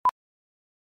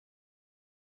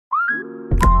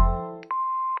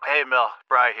Hey, Mel.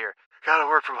 Bri here. Gotta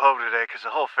work from home today because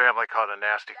the whole family caught a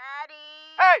nasty... Daddy!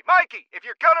 Hey, Mikey! If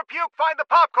you're gonna puke, find the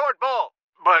popcorn bowl!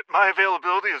 But my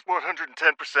availability is 110%.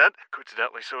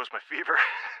 Coincidentally, so is my fever.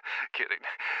 Kidding.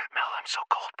 Mel, I'm so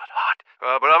cold but hot.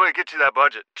 But I'm gonna get you that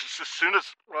budget just as soon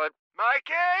as...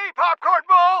 Mikey! Popcorn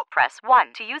bowl! Press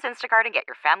 1 to use Instacart and get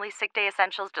your family's sick day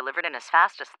essentials delivered in as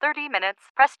fast as 30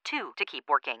 minutes. Press 2 to keep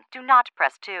working. Do not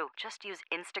press 2. Just use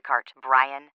Instacart,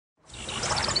 Brian.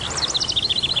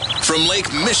 From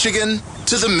Lake Michigan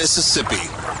to the Mississippi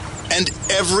and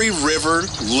every river,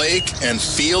 lake, and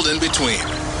field in between.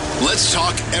 Let's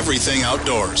talk everything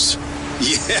outdoors.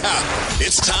 Yeah,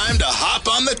 it's time to hop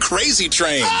on the crazy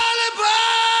train.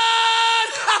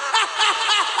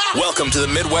 Welcome to the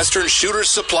Midwestern Shooter's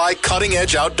Supply Cutting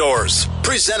Edge Outdoors,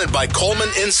 presented by Coleman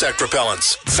Insect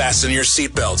Repellents. Fasten your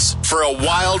seatbelts for a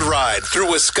wild ride through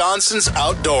Wisconsin's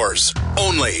outdoors.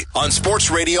 Only on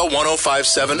Sports Radio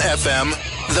 105.7 FM,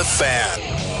 The Fan.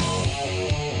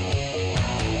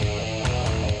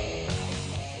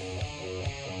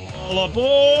 All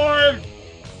aboard!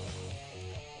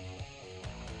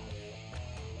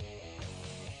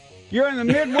 You're in the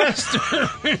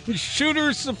Midwestern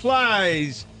Shooter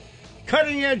Supplies,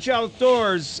 Cutting Edge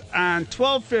Outdoors on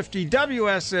 1250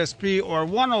 WSSP or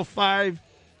 105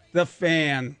 The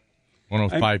Fan.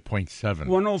 105.7.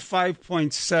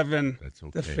 105.7 That's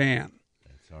okay. The Fan.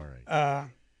 That's all right.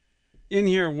 In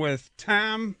here with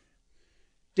Tom,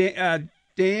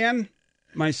 Dan,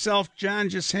 myself, John,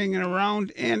 just hanging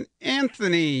around, and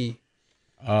Anthony.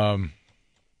 Who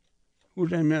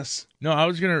did I miss? No, I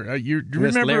was gonna. You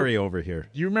Miss remember Larry over here?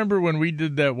 Do you remember when we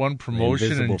did that one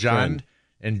promotion invisible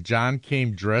and John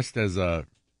came dressed as a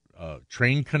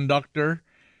train conductor?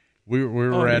 We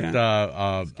were at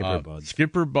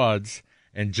Skipper Bud's,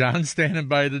 and John's standing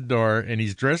by the door, and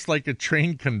he's dressed like a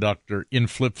train conductor in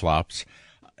flip flops,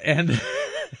 and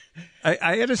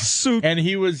I had a suit, and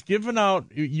he was giving out.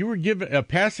 You were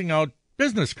passing out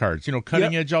business cards,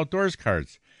 cutting edge outdoors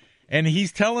cards. And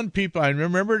he's telling people, I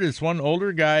remember this one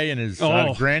older guy and his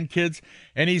grandkids,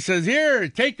 and he says, "Here,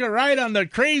 take a ride on the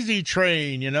crazy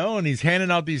train," and he's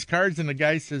handing out these cards, and the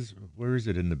guy says, "Where is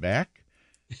it, in the back?"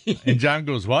 And John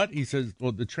goes, "What?" He says,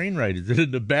 "Well, the train ride, is it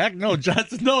in the back?" No, John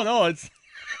says, no, it's,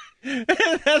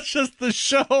 that's just the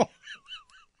show.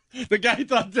 The guy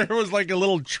thought there was like a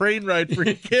little train ride for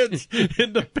kids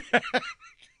in the back.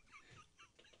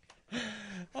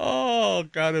 Oh,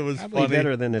 God, it was Probably funny.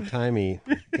 better than the time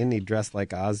didn't he dress like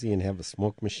Ozzy and have a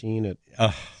smoke machine at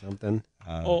something?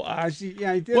 Ozzy.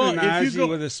 Yeah, I did Well, an if you Ozzy go-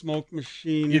 with a smoke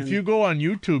machine. If you go on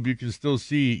YouTube, you can still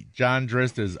see John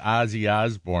dressed as Ozzy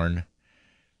Osbourne.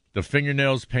 The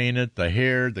fingernails painted, the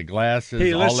hair, the glasses,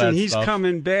 Hey, all listen, that he's stuff.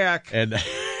 coming back. And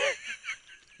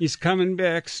He's coming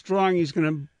back strong. He's going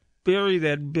to bury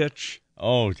that bitch.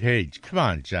 oh, hey, come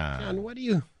on, John. John, what do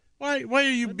you? Why are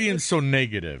you being so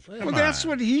negative? Come Well, that's on.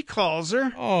 what he calls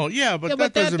her. Oh, yeah, but Yeah, that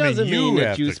but that doesn't mean that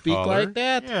have you to speak call like her.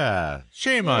 that. Yeah,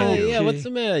 shame on Oh, you. yeah, what's the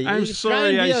matter? I'm You sorry try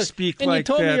and be I speak and like you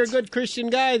told me that. you're a good Christian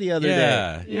guy the other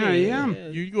Yeah. day. Yeah, I am.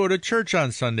 You go to church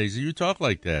on Sundays and you talk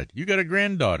like that. You got a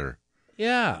granddaughter.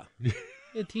 Yeah.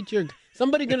 You teach your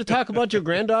somebody going to talk about your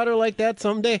granddaughter like that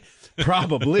someday?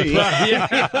 Probably.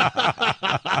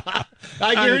 I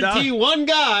guarantee you one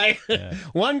guy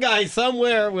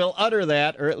somewhere will utter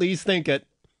that or at least think it.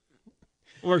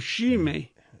 Or she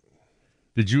may.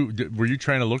 Were you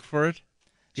trying to look for it?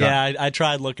 Yeah, I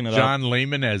tried looking it up. John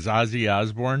Lehman as Ozzy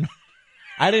Osbourne.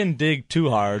 I didn't dig too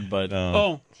hard, but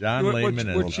John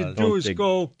Lehman What as you do is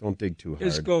Don't dig too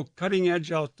hard. go Cutting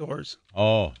Edge Outdoors.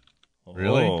 Oh,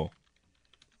 really? Oh.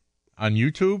 On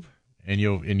YouTube, and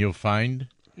you'll find.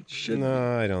 It should.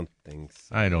 No, I don't think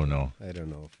so. I don't know. I don't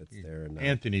know if it's there or not.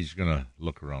 Anthony's gonna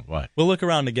look around. What? We'll look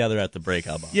around together at the break.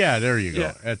 How about? Yeah, there you go.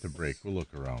 Yeah. At the break, we'll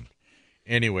look around.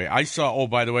 Anyway, I saw. Oh,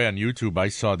 by the way, on YouTube, I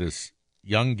saw this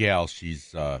young gal.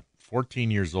 She's 14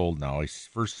 years old now. I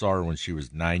first saw her when she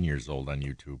was 9 years old on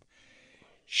YouTube.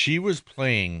 She was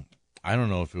playing. I don't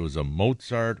know if it was a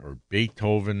Mozart or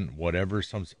Beethoven, whatever,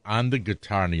 on the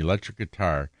guitar, an electric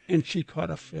guitar. And she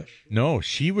caught a fish. No,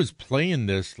 she was playing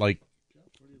this like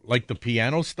the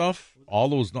piano stuff. All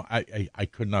those. No, I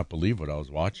could not believe what I was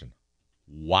watching.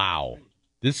 Wow,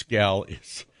 this gal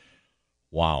is.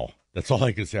 Wow, that's all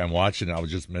I could say. I'm watching it. I was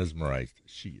just mesmerized.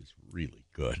 She is really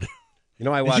good. You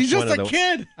know, I watched She's just one of a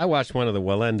kid. I watched one of the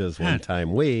Wallendas one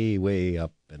time, way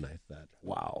up, and I thought,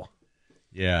 wow.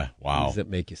 Yeah, wow. Does it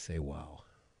make you say wow?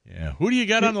 Yeah. Who do you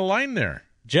got on the line there?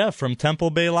 Jeff from Temple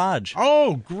Bay Lodge.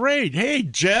 Oh, great. Hey,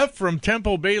 Jeff from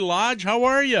Temple Bay Lodge. How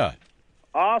are you?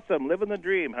 Awesome. Living the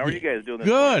dream. How are you guys doing this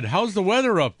Good. morning? How's the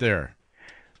weather up there?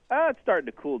 It's starting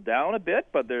to cool down a bit,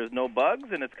 but there's no bugs,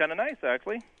 and it's kind of nice,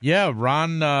 actually. Yeah,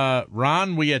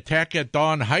 Ron, we Attack at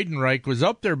Dawn Heidenreich was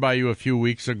up there by you a few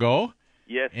weeks ago.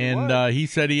 Yes, and he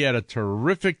said he had a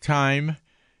terrific time.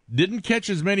 Didn't catch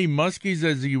as many muskies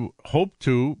as he hoped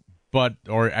to,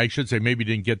 or I should say maybe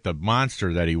didn't get the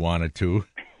monster that he wanted to.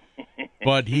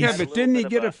 But didn't he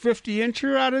get a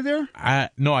 50-incher out of there?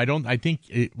 No, I don't. I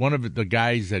think one of the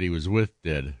guys that he was with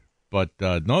did. But,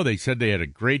 no, they said they had a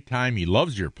great time. He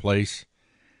loves your place.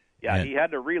 Yeah, he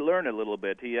had to relearn it a little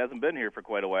bit. He hasn't been here for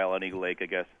quite a while on Eagle Lake, I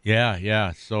guess.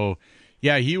 Yeah. So,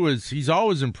 yeah, he's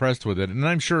always impressed with it. And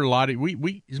I'm sure a lot of,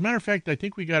 we as a matter of fact, I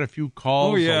think we got a few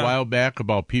calls a while back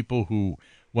about people who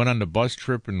went on the bus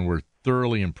trip and were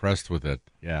thoroughly impressed with it.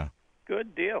 Yeah.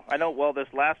 Good deal. I know, well, this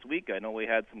last week, I know we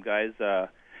had some guys,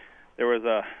 there was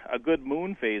a good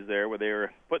moon phase there where they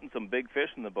were putting some big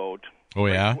fish in the boat. Oh,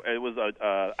 yeah? It was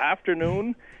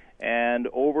afternoon, and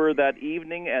over that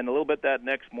evening and a little bit that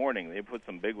next morning, they put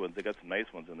some big ones. They got some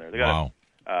nice ones in there. They got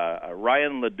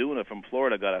Ryan Laduna from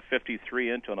Florida got a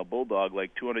 53-inch on a bulldog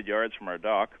like 200 yards from our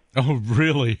dock. Oh,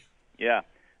 really? Yeah.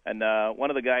 And one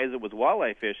of the guys that was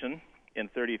walleye fishing in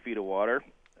 30 feet of water,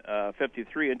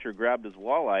 53-incher grabbed his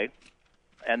walleye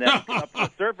and then came up to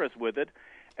the surface with it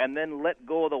and then let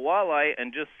go of the walleye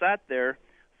and just sat there.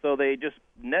 So they just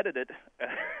netted it.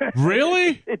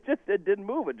 Really? It didn't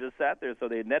move. It just sat there. So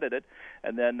they netted it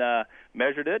and then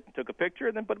measured it, took a picture,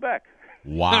 and then put it back.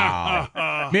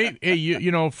 Wow. Maybe,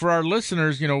 hey, for our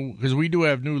listeners, because we do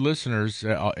have new listeners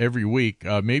every week,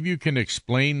 maybe you can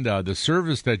explain the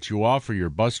service that you offer, your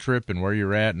bus trip, and where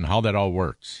you're at, and how that all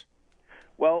works.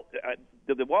 Well,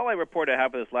 the walleye report I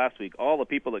have for this last week, all the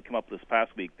people that come up this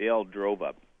past week, they all drove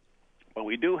up. But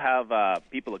we do have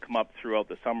people that come up throughout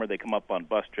the summer. They come up on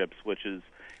bus trips, which is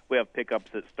we have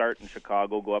pickups that start in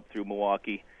Chicago, go up through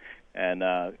Milwaukee, and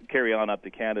carry on up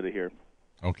to Canada here.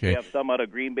 Okay. We have some out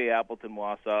of Green Bay, Appleton,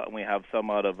 Wausau, and we have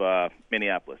some out of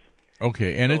Minneapolis.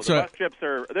 Okay, and so the bus trips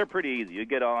they're pretty easy. You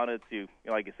get on it,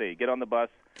 like you say, you get on the bus,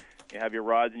 you have your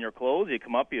rods and your clothes, you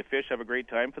come up, you fish, have a great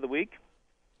time for the week.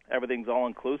 Everything's all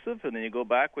inclusive, and then you go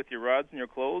back with your rods and your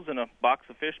clothes and a box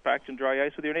of fish packed in dry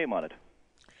ice with your name on it.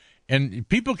 And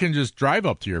people can just drive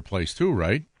up to your place too,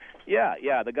 right?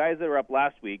 Yeah. The guys that were up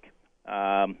last week,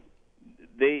 and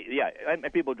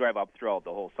people drive up throughout the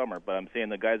whole summer. But I'm saying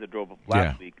the guys that drove up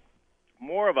last week,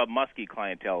 more of a musky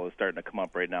clientele is starting to come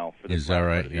up right now. For this is that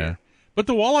right? Yeah. But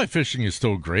the walleye fishing is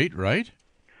still great, right?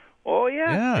 Oh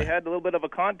yeah. They had a little bit of a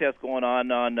contest going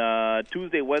on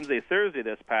Tuesday, Wednesday, Thursday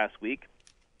this past week,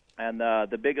 and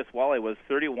the biggest walleye was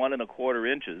 31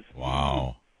 1/4 inches.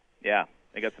 Wow. Yeah.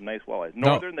 They got some nice walleyes.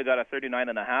 Northern, they got a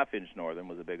 39.5-inch northern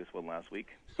was the biggest one last week.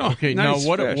 Okay, nice.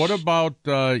 Now what about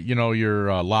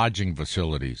your lodging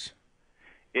facilities?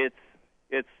 It's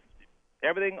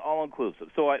everything all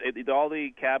inclusive. So all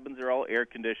the cabins are all air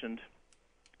conditioned.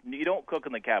 You don't cook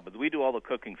in the cabins. We do all the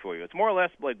cooking for you. It's more or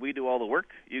less like we do all the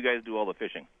work. You guys do all the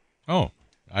fishing. Oh,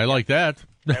 I like that.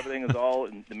 Everything is all.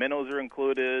 The minnows are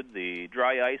included. The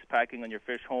dry ice packing on your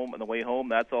fish home on the way home,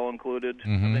 that's all included.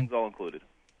 Mm-hmm. Everything's all included.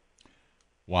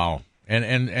 Wow.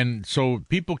 And so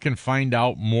people can find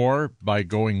out more by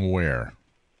going where?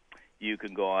 You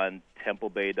can go on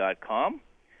templebay.com.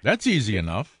 That's easy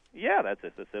enough. Yeah, that's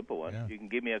a simple one. Yeah. You can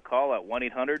give me a call at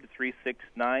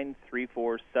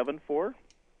 1-800-369-3474.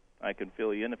 I can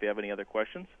fill you in if you have any other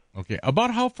questions. Okay.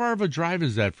 About how far of a drive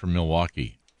is that from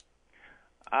Milwaukee?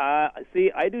 See,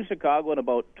 I do Chicago in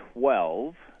about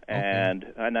 12. And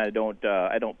I don't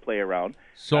play around.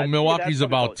 So Milwaukee's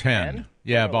about 10.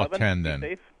 Yeah, about 10 then.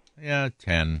 Safe? Yeah,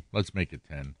 10. Let's make it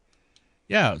 10.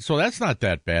 Yeah, so that's not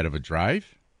that bad of a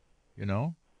drive,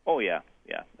 Oh yeah.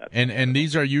 And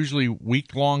these are usually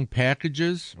week-long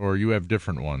packages, or you have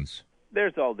different ones?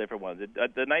 There's all different ones.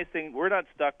 The nice thing, we're not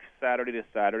stuck Saturday to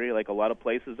Saturday like a lot of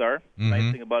places are. Mm-hmm. The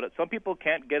nice thing about it, some people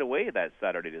can't get away that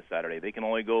Saturday to Saturday. They can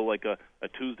only go like a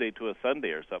Tuesday to a Sunday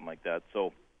or something like that.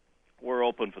 So we're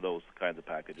open for those kinds of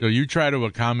packages. So you try to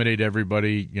accommodate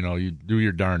everybody, you do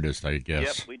your darndest, I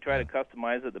guess. Yep, we try to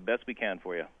customize it the best we can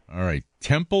for you. All right,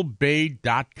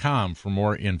 templebay.com for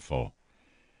more info.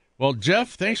 Well,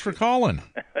 Jeff, thanks for calling.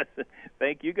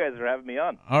 Thank you guys for having me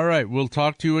on. All right, we'll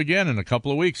talk to you again in a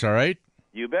couple of weeks, all right?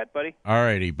 You bet, buddy. All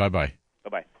righty, bye-bye.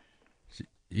 Bye-bye.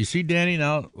 You see, Danny,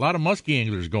 now a lot of muskie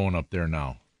anglers going up there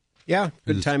now. Yeah,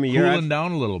 good time of year. Cooling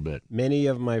down a little bit. Many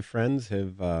of my friends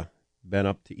have been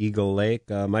up to Eagle Lake.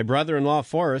 My brother-in-law,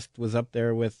 Forrest, was up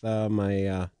there with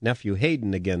my nephew,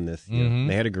 Hayden, again this year. Mm-hmm.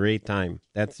 They had a great time.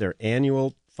 That's their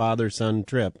annual father-son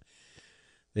trip.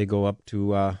 They go up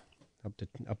to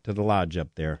the lodge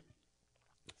up there.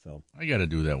 So I got to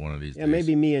do that one of these days. Yeah,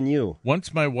 maybe me and you.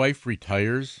 Once my wife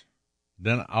retires,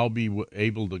 then I'll be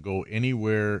able to go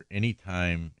anywhere,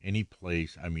 anytime, any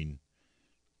place. I mean,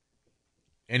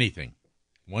 anything.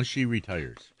 Once she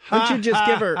retires. Couldn't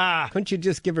you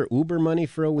just give her Uber money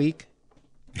for a week?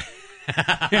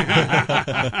 Now,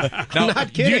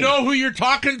 not kidding. Do you know who you're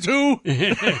talking to?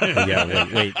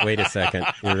 Yeah, wait a second.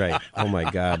 You're right. Oh, my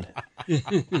God.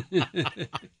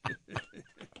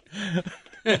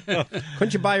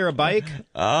 Couldn't you buy her a bike?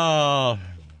 Oh.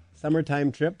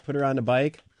 Summertime trip, put her on a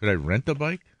bike. Could I rent a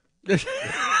bike?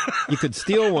 You could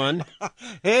steal one.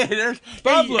 Hey, there's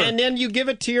and then you give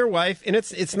it to your wife, and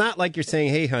it's not like you're saying,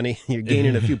 hey, honey, you're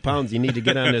gaining a few pounds. You need to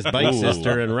get on this bike,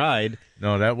 sister, and ride.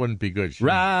 No, that wouldn't be good.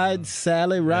 Ride,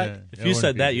 Sally, ride. Yeah, If you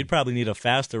said that, you'd probably need a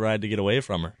faster ride to get away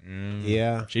from her.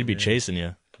 Yeah. She'd be chasing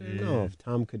you. I don't know if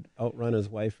Tom could outrun his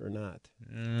wife or not.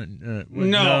 No,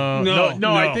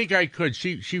 I think I could.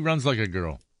 She runs like a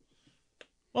girl.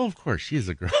 Well, of course, she is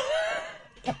a girl.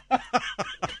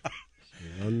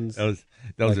 That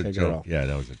was like a joke. Yeah,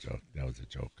 that was a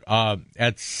joke.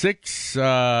 At 6,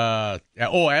 after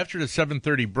the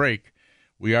 7:30 break,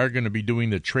 we are going to be doing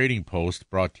the Trading Post,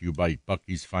 brought to you by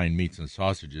Bucky's Fine Meats and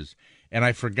Sausages. And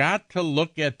I forgot to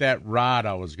look at that rod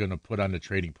I was going to put on the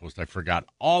Trading Post. I forgot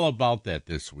all about that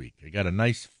this week. I got a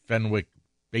nice Fenwick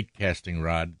bait casting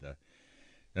rod that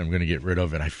I'm going to get rid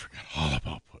of, and I forgot all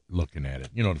about looking at it,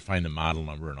 to find the model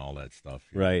number and all that stuff.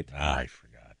 Right. I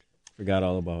forgot. Forgot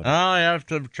all about it. I have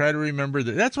to try to remember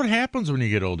that. That's what happens when you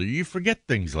get older. You forget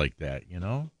things like that,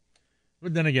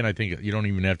 But then again, I think you don't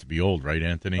even have to be old, right,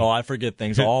 Anthony? Oh, I forget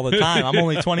things all the time. I'm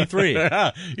only 23.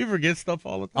 You forget stuff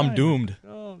all the time. I'm doomed.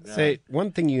 Oh, God. Say,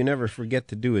 one thing you never forget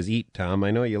to do is eat, Tom.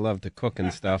 I know you love to cook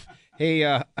and stuff. Hey,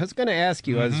 I was going to ask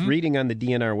you, I was reading on the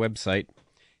DNR website,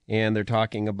 and they're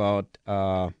talking about,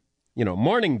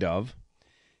 morning dove,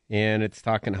 and it's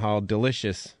talking how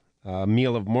delicious a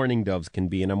meal of morning doves can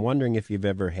be, and I'm wondering if you've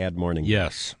ever had morning doves.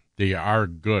 Yes, they are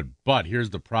good, but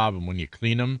here's the problem. When you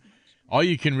clean them, all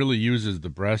you can really use is the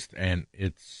breast, and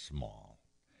it's small.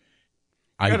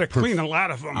 You got to clean a lot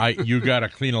of them. You got to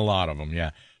clean a lot of them,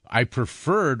 yeah. I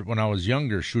preferred, when I was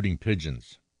younger, shooting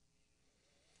pigeons.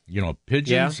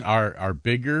 Pigeons are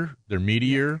bigger, they're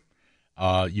meatier.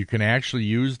 You can actually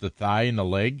use the thigh and the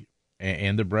leg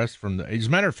and the breast from the. As a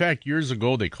matter of fact, years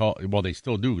ago they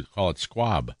still do call it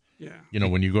squab. Yeah.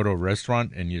 When you go to a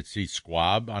restaurant and you see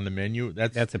squab on the menu,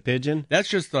 that's a pigeon. That's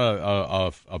just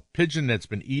a pigeon that's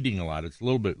been eating a lot. It's a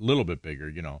little bit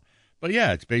bigger, But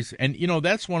yeah, it's basic, and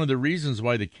that's one of the reasons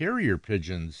why the carrier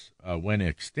pigeons went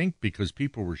extinct, because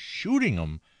people were shooting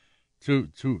them to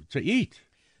eat.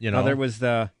 There was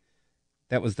that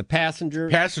was the passenger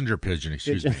pigeon.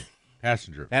 Excuse me.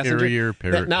 Passenger. Carrier,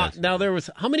 now there was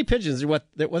how many pigeons?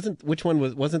 Wasn't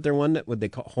there one that would they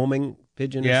call homing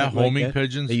pigeon? Yeah, homing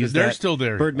pigeons. They're still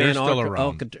there. Birdman, they're still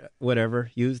around.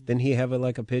 Whatever used. Didn't he have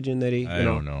a pigeon that he I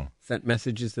don't know sent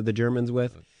messages to the Germans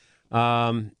with?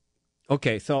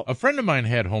 Okay, so a friend of mine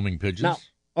had homing pigeons.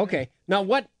 Now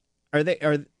what are they?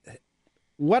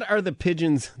 What are the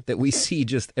pigeons that we see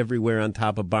just everywhere on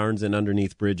top of barns and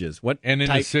underneath bridges? What and in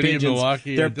type the city pigeons? of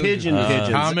Milwaukee, they're pigeon pigeons.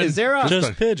 Common, is there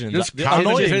just pigeons? Just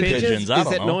common pigeons.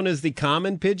 Is it known as the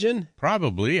common pigeon?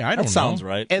 Probably. I don't know. That sounds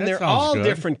right. And they're all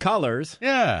different colors.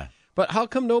 Yeah. But how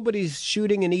come nobody's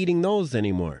shooting and eating those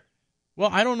anymore? Well,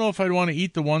 I don't know if I'd want to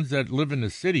eat the ones that live in the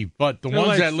city, but they're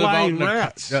ones that live out in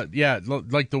the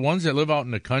like the ones that live out in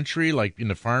the country, like in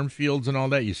the farm fields and all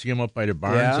that. You see them up by the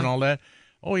barns and all that.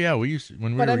 Oh yeah, when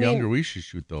we were younger, we used to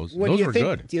shoot those. Those were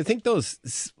good. Do you think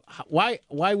those? Why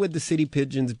would the city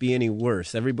pigeons be any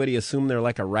worse? Everybody assume they're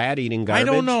like a rat eating garbage.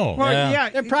 I don't know.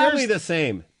 Well, they're probably the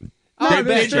same.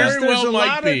 They very well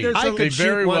might be. I could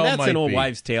shoot one. That's an old be.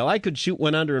 wives' tale. I could shoot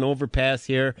one under an overpass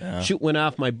here, shoot one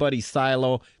off my buddy's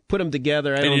silo, put them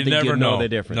together. I don't think you'd know the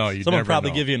difference. No, you'd Someone never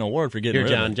probably know. give you an award for getting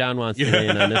rid of it. John wants to weigh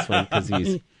in on this one because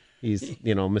he's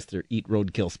Mr. Eat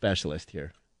Roadkill specialist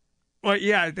here. Well,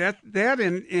 yeah, that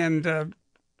and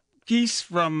geese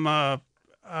from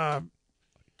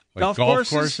Like golf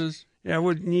courses. Yeah, I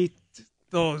wouldn't eat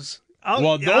those. I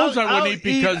wouldn't eat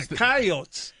because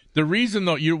coyotes. The reason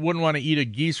though you wouldn't want to eat a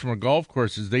geese from a golf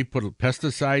course is they put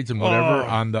pesticides and whatever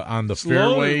on the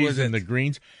fairways and the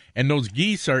greens, and those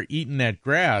geese are eating that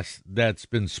grass that's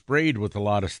been sprayed with a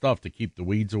lot of stuff to keep the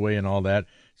weeds away and all that.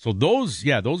 So those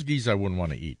geese I wouldn't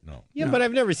want to eat. No. Yeah, but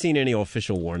I've never seen any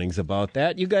official warnings about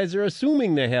that. You guys are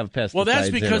assuming they have pesticides. Well,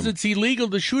 that's because it's illegal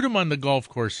to shoot them on the golf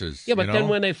courses. Yeah, but then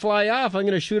when they fly off, I'm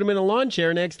going to shoot them in a lawn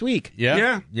chair next week.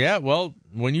 Yeah. Well,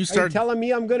 when you start telling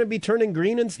me I'm going to be turning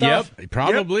green and stuff. Yep,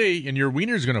 probably, and your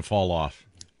wiener's going to fall off.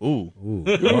 Ooh.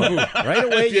 Right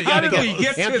away, you got to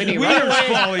get Anthony.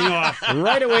 Falling off.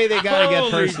 Right away, they got to get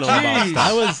personal about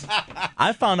stuff.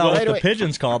 I found out what the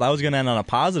pigeon's called. I was going to end on a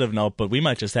positive note, but we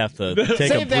might just have to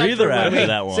take a breather after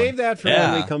that one. Save that for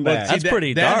when we come back. That's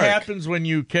pretty dark. That happens when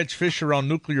you catch fish around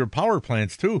nuclear power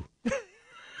plants, too.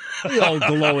 The old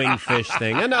glowing fish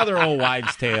thing. Another old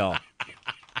wives' tale.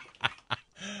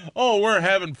 Oh, we're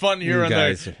having fun here on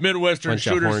the Midwestern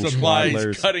Shooter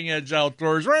Supplies Cutting Edge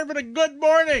Outdoors. We're having a good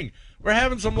morning. We're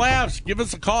having some laughs. Give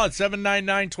us a call at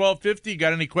 799-1250.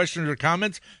 Got any questions or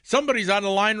comments? Somebody's on the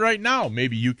line right now.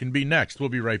 Maybe you can be next. We'll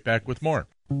be right back with more.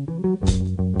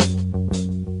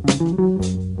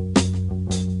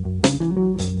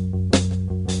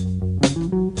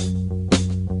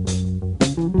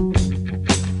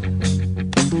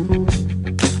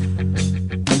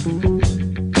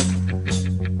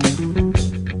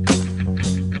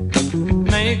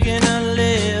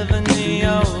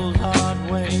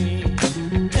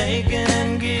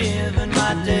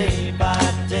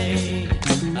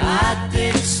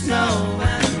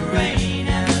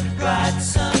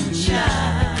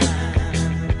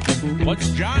 What's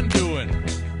John doing?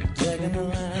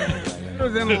 Better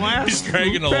than last. He's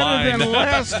dragging a line. Better than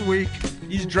last week.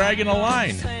 He's dragging a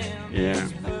line.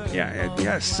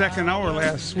 Yeah. Second hour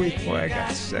last week. Boy, I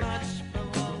got sick.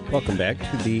 Welcome back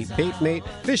to the Bait Mate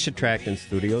Fish Attractant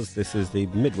Studios. This is the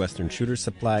Midwestern Shooter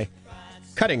Supply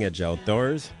Cutting Edge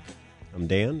Outdoors. I'm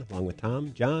Dan, along with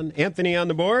Tom, John, Anthony on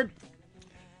the board.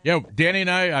 Yeah, Danny and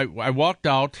I walked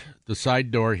out the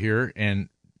side door here, and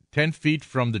 10 feet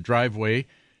from the driveway,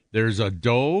 there's a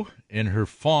doe and her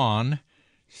fawn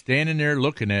standing there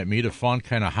looking at me. The fawn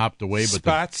kind of hopped away.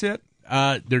 Spots it?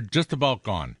 They're just about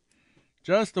gone.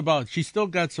 Just about. She's still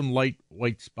got some light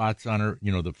white spots on her,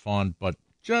 the fawn, but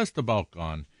just about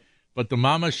gone. But the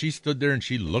mama, she stood there and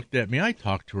she looked at me. I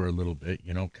talked to her a little bit,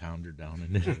 calmed her down.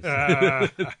 And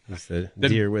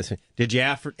deer with me. Did you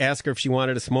ask her if she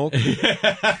wanted to smoke? She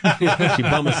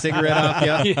bum a cigarette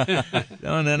off you?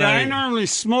 I normally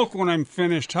smoke when I'm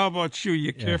finished. How about you?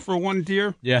 You care for one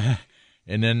deer? Yeah.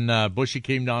 And then Bushy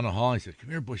came down the hall. I said, "Come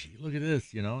here, Bushy. Look at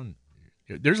this." And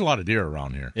there's a lot of deer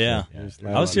around here. Yeah.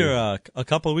 I was here a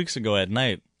couple of weeks ago at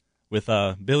night with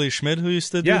Billy Schmidt, who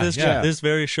used to do this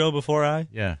very show before I.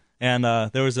 Yeah. And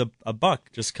there was a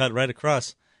buck just cut right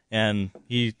across, and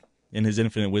he, in his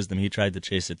infinite wisdom, he tried to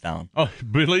chase it down. Oh,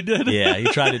 Billy did? Yeah, he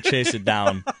tried to chase it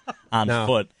down on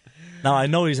foot. Now, I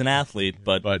know he's an athlete,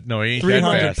 but no, he ain't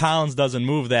 300 pounds doesn't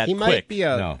move that quick. He might be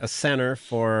a center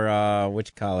for,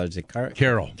 which college?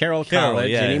 Carroll College,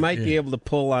 yeah. And he might be able to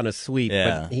pull on a sweep,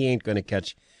 but he ain't going to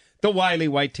catch the wily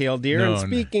white-tailed deer. And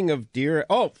speaking of deer,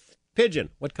 pigeon.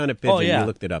 What kind of pigeon? You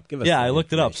looked it up. Give us I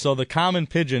looked it up. So the common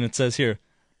pigeon, it says here,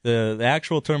 the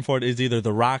actual term for it is either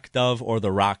the rock dove or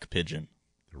the rock pigeon.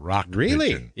 The rock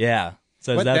really? pigeon. Yeah. It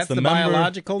says that's the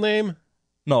biological name?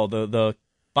 No, the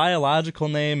biological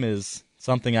name is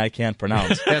something I can't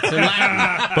pronounce. That's in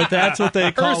Latin. But that's what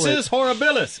they call Ursus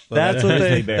horribilis. That's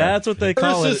what they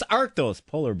call Ursus arctos,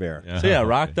 polar bear. So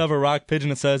rock dove or rock pigeon,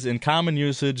 it says, in common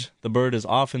usage, the bird is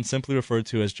often simply referred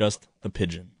to as just the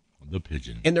pigeon. The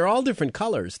pigeon. And they're all different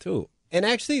colors, too. And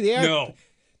actually,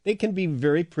 they can be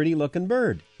very pretty-looking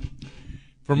bird.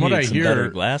 From what I hear, better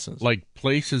glasses. Like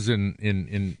places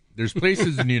in there's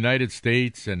places in the United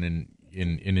States and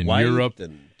in White Europe,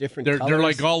 and different they're colors.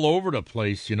 like all over the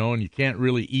place, and you can't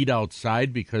really eat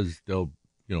outside because they'll,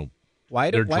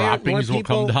 their droppings will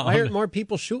come down. Why aren't more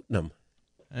people shooting them?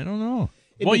 I don't know.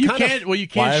 You can't why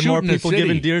are shoot more in the people city.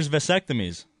 giving deers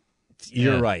vasectomies?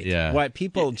 You're right. Yeah. Why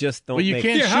people just don't. Well, you make...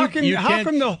 can't How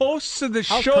come the hosts of the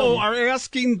show are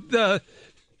asking the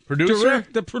producer?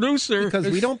 The producer, because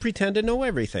we don't pretend to know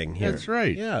everything here. That's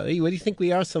right. Yeah. What do you think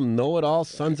we are? Some know-it-all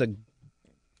sons of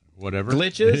whatever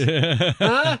glitches?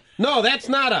 Huh? No, that's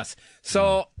not us.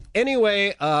 So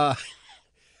anyway,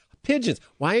 pigeons.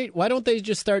 Why don't they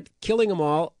just start killing them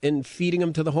all and feeding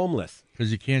them to the homeless?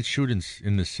 Because you can't shoot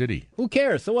in the city. Who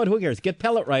cares? So what? Who cares? Get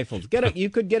pellet rifles. You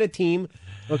could get a team.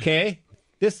 Okay.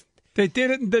 They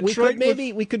did it in Detroit.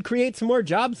 We could create some more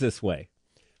jobs this way.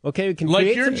 Okay, we can like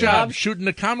create your some job jobs. shooting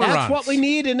the cormorants. That's what we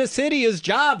need in the city is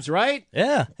jobs, right?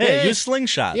 Yeah. Hey, use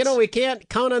slingshots. We can't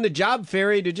count on the job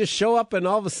fairy to just show up and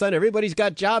all of a sudden everybody's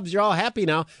got jobs. You're all happy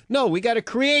now. No, we got to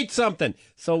create something.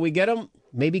 So we get them.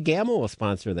 Maybe Gamma will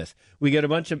sponsor this. We get a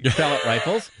bunch of pellet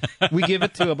rifles. We give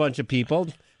it to a bunch of people.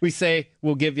 We say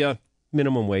we'll give you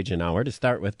minimum wage an hour to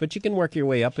start with, but you can work your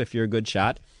way up if you're a good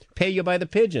shot. Pay you by the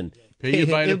pigeon.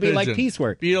 It'll be like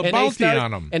piecework. Be a bounty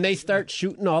on them. And they start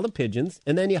shooting all the pigeons,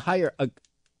 and then you hire a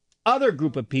other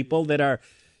group of people that are,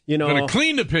 going to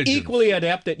clean the pigeons. Equally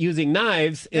adept at using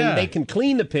knives, and they can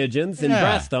clean the pigeons and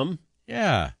breast them.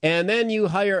 Yeah. And then you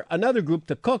hire another group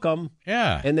to cook them.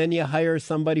 Yeah. And then you hire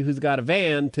somebody who's got a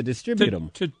van to distribute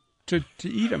them. To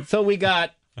eat them. So we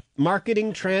got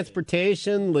marketing,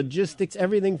 transportation, logistics,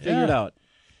 everything figured out.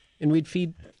 And we'd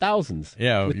feed thousands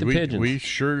with the pigeons. We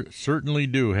certainly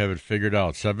do have it figured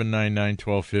out.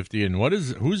 799-1250. And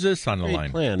who's this on the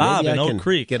line? Plan. Bob Maybe in I Oak can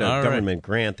Creek. get a All right. government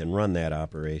grant and run that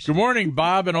operation. Good morning,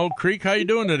 Bob in Oak Creek. How you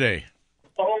doing today?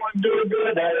 Oh, I'm doing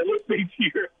good.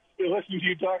 Listening to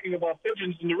you talking about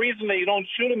pigeons, and the reason they don't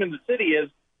shoot them in the city is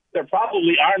they're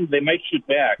probably armed. They might shoot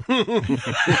back.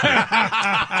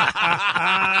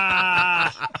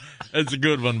 That's a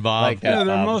good one, Bob. Like that, They're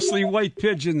Bob. mostly white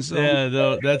pigeons. Though.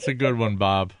 Yeah, that's a good one,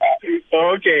 Bob.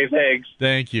 Okay, thanks.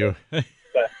 Thank you.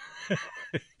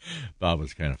 Bob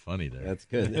was kind of funny there. That's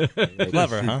good.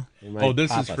 Clever, huh? Oh,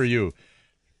 this is for you.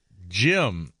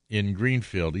 Jim in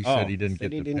Greenfield. He said he didn't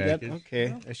get the package.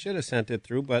 Okay, I should have sent it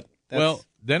through, but that's, Well,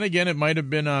 then again, it might have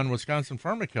been on Wisconsin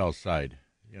Pharmacal's side,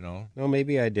 no,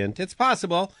 maybe I didn't. It's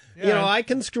possible. Yeah. I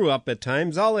can screw up at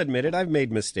times. I'll admit it. I've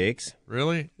made mistakes.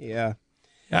 Really? Yeah.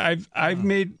 I've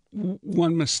made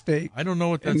one mistake, I don't know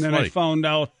what that's and then like. I found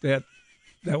out that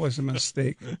was a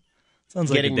mistake. Sounds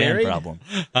like Getting a Dan married? problem.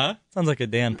 Huh? Sounds like a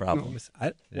Dan problem.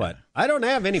 What? I don't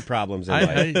have any problems in life.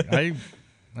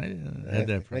 I had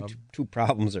that My problem. two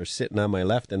problems are sitting on my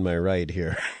left and my right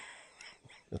here.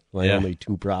 My Yeah. only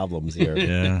two problems here.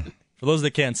 Yeah. For those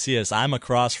that can't see us, I'm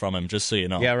across from him, just so you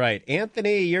know. Yeah, right.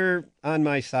 Anthony, you're on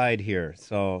my side here,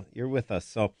 so you're with us.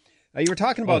 So you were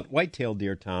talking about white-tailed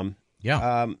deer, Tom.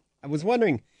 Yeah. I was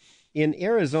wondering, in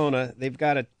Arizona, they've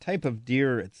got a type of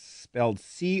deer. It's spelled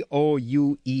Coues.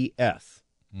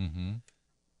 Mm-hmm.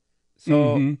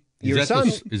 So your Is son,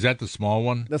 that the small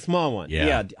one? the small one.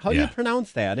 Yeah. How do you Yeah.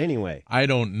 pronounce that anyway? I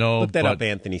don't know. Look that up,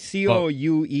 Anthony.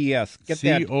 Coues. Get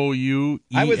that. Coues.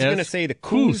 I was going to say the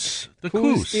Coues. The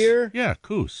Coues Coues deer. Yeah,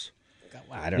 Coues.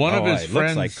 I don't One know. of his it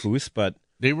friends- looks like Coues, but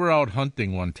They were out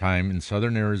hunting one time in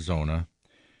southern Arizona,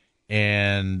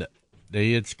 and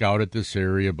they had scouted this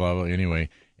area, blah, blah, anyway,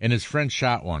 and his friend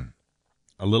shot one,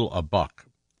 a buck.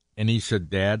 And he said,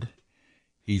 Dad,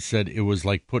 it was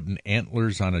like putting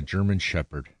antlers on a German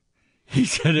Shepherd. He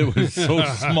said it was so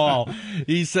small.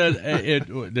 He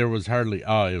said there was hardly,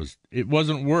 it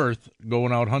wasn't worth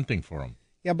going out hunting for him.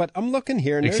 yeah. But I'm looking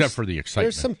here, and Except for the excitement.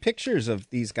 There's some pictures of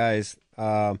these guys.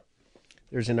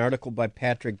 There's an article by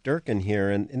Patrick Durkin here,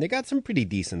 and they got some pretty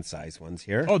decent sized ones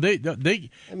here. Oh, they.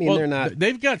 I mean, they're not.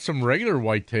 They've got some regular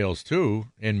whitetails too,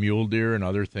 and mule deer and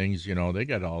other things. They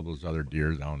got all those other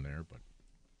deer down there. But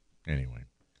anyway,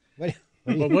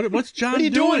 what's John What are you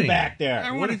doing doing back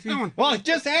there? What are you doing? Well,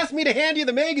 just asked me to hand you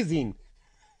the magazine.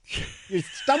 You're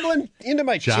stumbling into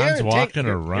my chair. John's and walking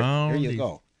here, around. Here you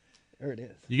go. There it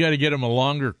is. You got to get him a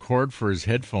longer cord for his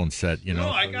headphone set. No,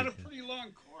 I got a pretty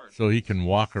long cord. so he can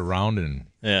walk around and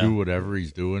do whatever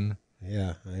he's doing.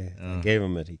 Yeah, I gave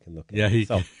him it. He can look at Yeah, it.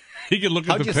 So, he can look at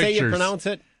how'd the you pictures. say you pronounce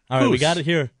it? All right, we Coos. got it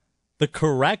here. The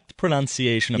correct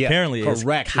pronunciation Yeah, apparently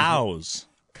correct. is cows.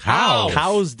 Cows.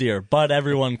 Cows deer, but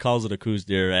everyone calls it a Coues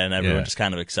deer, and everyone Yeah. just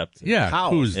kind of accepts it. Yeah,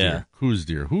 Cows. Coos deer. Yeah. Coos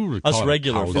deer. Who would Us call it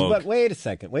regular cows? folk. But wait a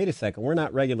second. We're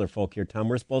not regular folk here, Tom.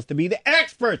 We're supposed to be the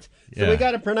experts. So Yeah. we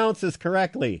got to pronounce this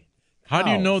correctly. How do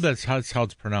you know Cows. that's how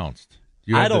it's pronounced?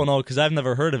 You I have don't know because I've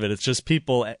never heard of it. It's just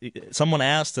people. Someone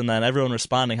asked, and then everyone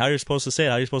responding. How are you supposed to say it?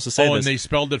 How are you supposed to say Oh, this? and they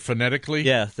spelled it phonetically?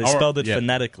 Yeah, they Or- spelled it yeah.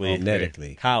 phonetically.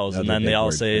 Phonetically. Cows, and Another then they big all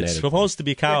word, say it's phonetically. supposed to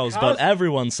be cows, cows- but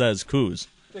everyone says Coues.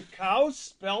 The cows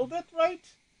spelled it right?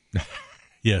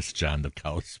 Yes, John, the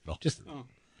cow spell. Just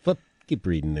keep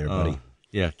reading there, buddy.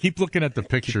 Yeah, keep looking at the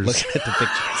pictures. Look at the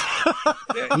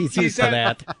pictures. He's used to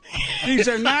that. These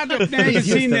are not a used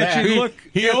magazine to that that. you look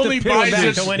He at only the buys picture.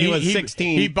 it back to when he was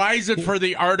 16. He buys it for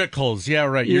the articles. Yeah,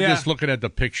 right. You're Yeah. just looking at the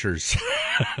pictures.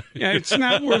 Yeah, it's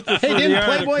not worth it for Hey, the didn't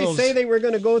Playboy articles. say they were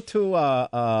going to go to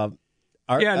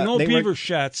Yeah, no they were- beaver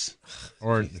shots.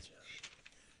 Or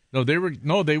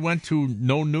they went to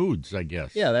no nudes, I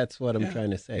guess. Yeah, that's what I'm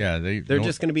trying to say. Yeah, They're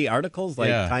just going to be articles like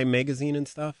Yeah. Time Magazine and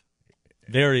stuff.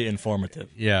 Very informative.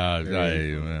 Yeah, I don't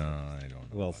know.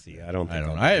 We'll see. I don't think.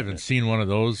 I haven't seen one of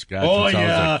those guys Oh since I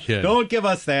yeah! was a kid. Don't give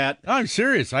us that. I'm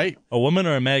serious. A woman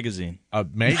or a magazine?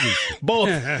 Maggie. Both.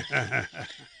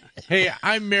 Hey,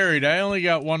 I'm married. I only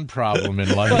got one problem in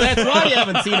life. Well, that's why you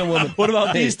haven't seen a woman. What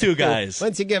about these two guys?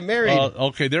 Once you get married,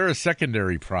 Okay, they're a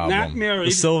secondary problem. Not The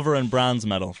married. silver and bronze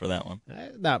medal for that one.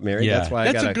 not married. Yeah, That's why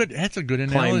I got to that's a good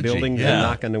climb analogy. buildings Yeah. and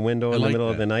knock on the window I in the like middle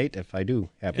of that. the night if I do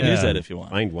happen You can to use that if you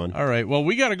want. find one. All right. Well,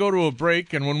 we got to go to a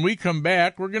break, and when we come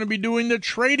back, we're going to be doing the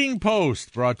Trading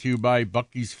Post, brought to you by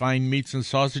Bucky's Fine Meats and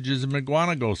Sausages in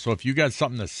McGuanago. So if you got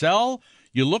something to sell,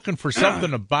 You looking for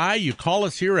something to buy? You call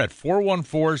us here at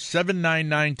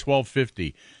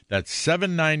 414-799-1250. That's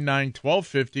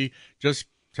 799-1250. Just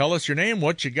tell us your name,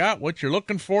 what you got, what you're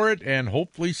looking for it, and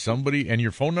hopefully somebody, and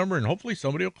your phone number, and hopefully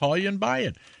somebody will call you and buy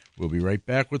it. We'll be right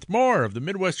back with more of the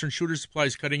Midwestern Shooter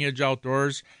Supplies Cutting Edge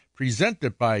Outdoors,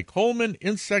 presented by Coleman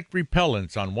Insect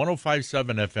Repellents on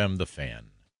 105.7 FM The Fan.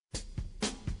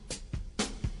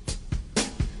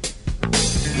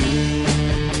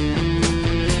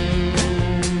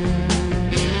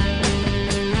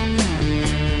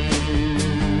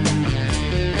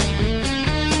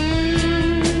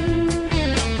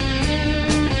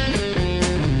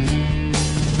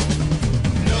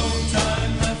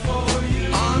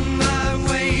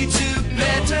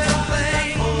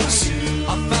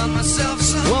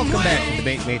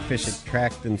 Mate Fish at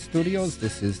Trackton Studios.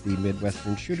 This is the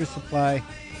Midwestern Shooter Supply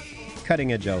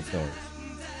Cutting Edge Outdoors.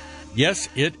 Yes,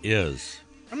 it is.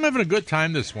 I'm having a good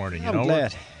time this morning. I'm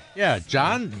glad. Yeah,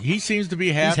 John, he seems to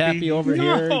be happy. He's happy over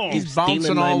here. He's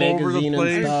bouncing all over the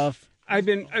place. Stuff. I've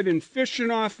been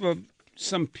fishing off of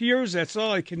some piers. That's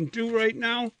all I can do right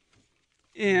now.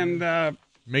 And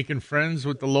making friends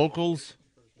with the locals.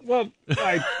 Well,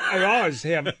 I always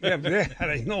have that.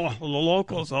 I know all the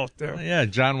locals out there. Well, yeah,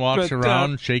 John walks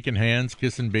around shaking hands,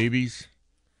 kissing babies.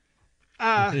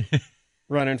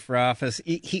 Running for office.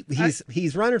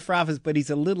 He's running for office, but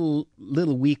he's a little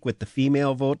weak with the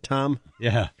female vote, Tom.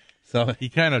 Yeah. So he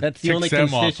kind of ticks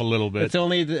them off a little bit. It's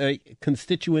only the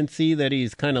constituency that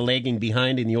he's kind of lagging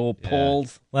behind in the old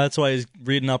polls. Well, that's why he's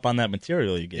reading up on that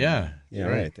material you gave him. Yeah,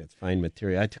 right. That's fine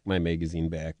material. I took my magazine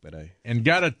back, but And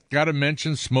gotta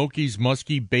mention Smokey's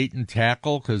Muskie Bait and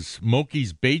Tackle, because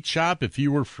Smokey's Bait Shop, if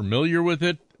you were familiar with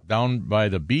it, down by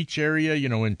the beach area,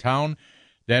 in town,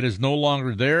 that is no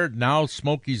longer there. Now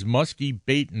Smokey's Muskie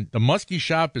Bait and the Muskie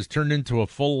Shop has turned into a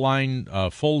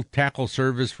full tackle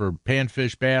service for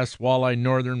panfish, bass, walleye,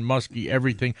 northern, muskie,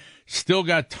 everything. Still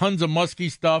got tons of muskie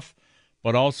stuff,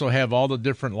 but also have all the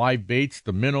different live baits,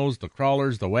 the minnows, the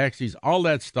crawlers, the waxies, all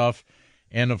that stuff.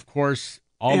 And, of course,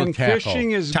 all the tackle.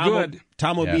 Fishing is good.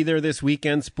 Tom will be there this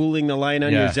weekend spooling the line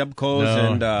on your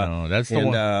Zebcos No, that's the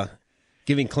one.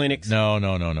 Giving clinics. No.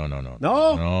 No?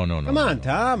 Come on,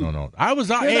 Tom. No. I was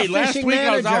out. Hey, last week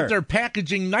I was out there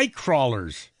packaging night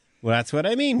crawlers. Well, that's what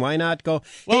I mean. Why not go?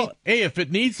 Well, hey, if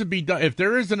it needs to be done, if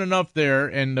there isn't enough there,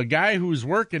 and the guy who's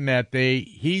working that day,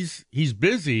 he's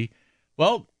busy.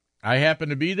 Well, I happen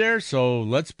to be there, so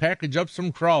let's package up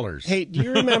some crawlers. Hey, do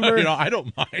you remember? I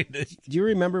don't mind it. Do you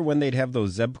remember when they'd have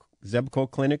those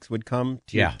Zebco clinics would come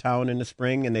to your town in the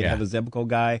spring, and they'd have a Zebco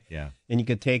guy, and you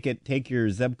could take your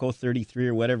Zebco 33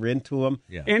 or whatever into them.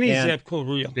 Yeah. Any Zebco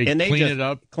reel. They clean it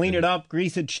up. Clean it up,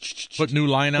 grease it. Put new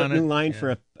line on it. Put new line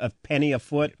for a penny a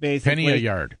foot, basically. Penny a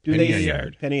yard. Penny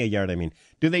a yard, I mean.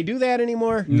 Do they do that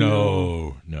anymore?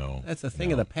 No. That's a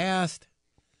thing of the past.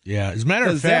 Yeah, as a matter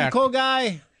of fact. The Zebco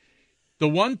guy? The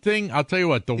one thing, I'll tell you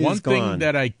what, thing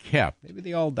that I kept. Maybe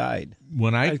they all died.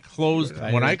 When I closed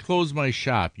my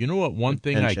shop, you know what one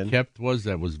thing I kept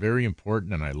that was very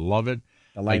important, and I love it?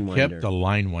 I kept the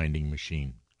line winding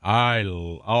machine.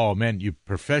 Man, you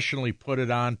professionally put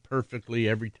it on perfectly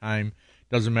every time.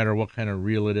 Doesn't matter what kind of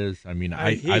reel it is. I mean,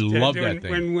 I love that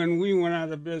thing. When we went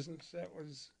out of business, that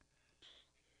was...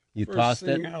 You tossed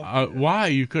it? Why?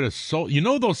 You could have sold...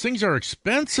 those things are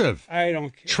expensive. I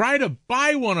don't care. Try to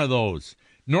buy one of those.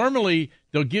 Normally,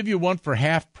 they'll give you one for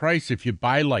half price if you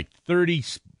buy like 30,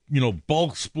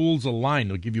 bulk spools of line.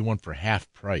 They'll give you one for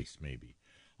half price, maybe.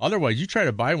 Otherwise, you try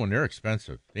to buy one, they're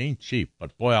expensive. They ain't cheap.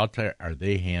 But, boy, I'll tell you, are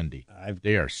they handy.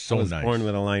 They are so nice. I was born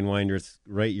with a line winder. It's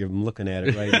right. You're looking at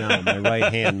it right now. My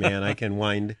right hand, man, I can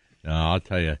wind. No, I'll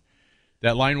tell you.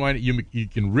 That line winder, you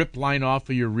can rip line off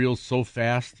of your reel so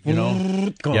fast,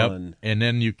 Yep. And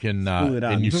then you can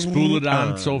spool it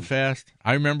on so fast.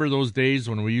 I remember those days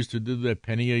when we used to do the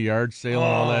penny a yard sale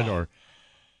and all that. Or,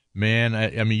 man,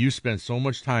 I mean, you spent so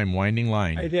much time winding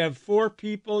line. I'd have 4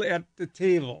 people at the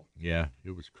table. Yeah,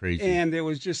 it was crazy. And it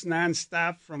was just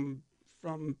nonstop from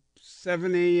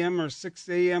 7 a.m. or 6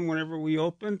 a.m. whenever we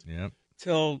opened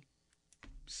till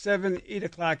 7, 8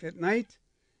 o'clock at night.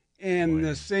 And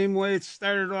the same way it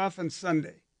started off on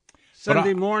Sunday.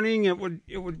 Sunday morning, it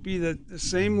would be the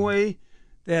same way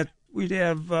that we'd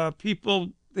have people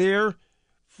there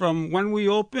from when we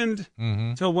opened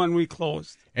till when we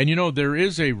closed. And there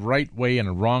is a right way and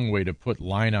a wrong way to put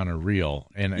line on a reel.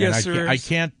 And I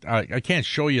can't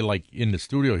show you like in the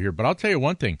studio here, but I'll tell you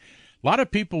one thing. A lot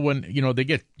of people, when your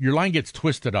line gets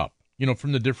twisted up.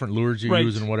 From the different lures you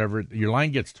use and whatever, your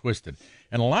line gets twisted.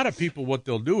 And a lot of people, what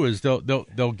they'll do is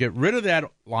they'll get rid of that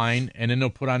line and then they'll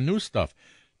put on new stuff.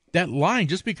 that line,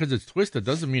 just because it's twisted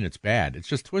doesn't mean it's bad. It's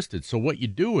just twisted. So what you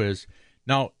do is,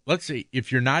 now let's say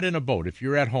if you're not in a boat, if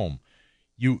you're at home,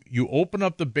 you open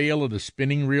up the bail of the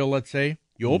spinning reel, let's say.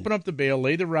 You open up the bail,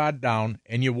 lay the rod down,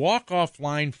 and you walk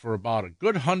offline for about a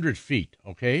good 100 feet,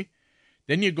 okay?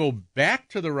 Then you go back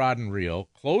to the rod and reel,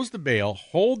 close the bail,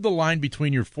 hold the line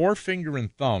between your forefinger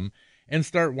and thumb, and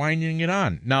start winding it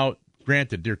on. Now,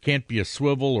 granted, there can't be a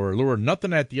swivel or a lure,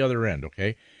 nothing at the other end,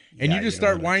 okay? And you just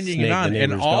start winding it on,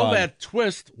 and all that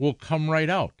twist will come right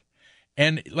out.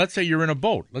 And let's say you're in a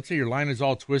boat. Let's say your line is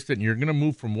all twisted, and you're going to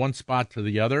move from one spot to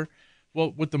the other.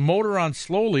 Well, with the motor on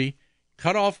slowly,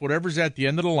 cut off whatever's at the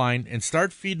end of the line and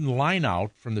start feeding the line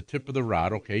out from the tip of the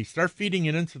rod, okay? Start feeding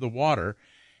it into the water,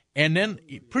 and then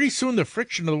pretty soon the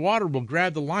friction of the water will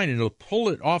grab the line, and it'll pull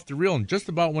it off the reel, and just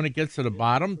about when it gets to the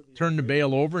bottom, turn the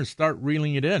bail over and start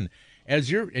reeling it in. And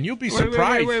you'll be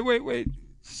surprised. Wait.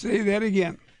 Say that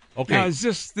again. Okay. Now, is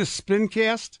this the spin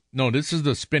cast? No, this is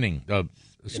the spinning.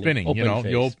 Spinning, open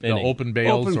face, the open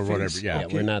bails open or whatever. face. Yeah,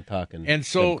 we're not talking. And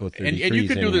so, and you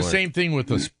can do the same thing with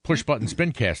the push button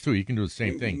spin cast too. You can do the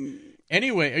same thing.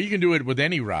 Anyway, you can do it with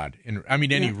any rod,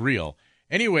 any reel.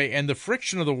 Anyway, and the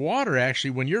friction of the water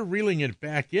actually, when you're reeling it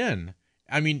back in,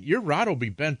 your rod will be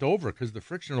bent over because the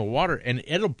friction of the water, and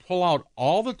it'll pull out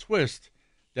all the twist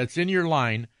that's in your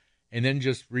line, and then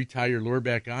just retie your lure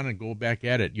back on and go back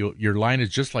at it. Your line is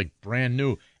just like brand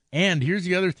new. And here's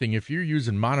the other thing. If you're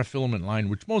using monofilament line,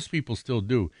 which most people still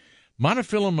do,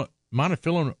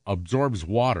 monofilament absorbs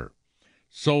water.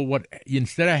 So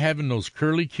instead of having those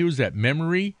curly cues, that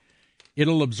memory,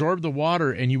 it'll absorb the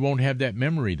water, and you won't have that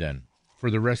memory then for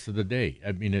the rest of the day.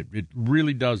 It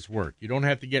really does work. You don't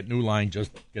have to get new line,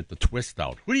 just get the twist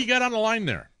out. Who do you got on the line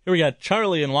there? Here we got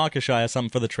Charlie in Waukesha has something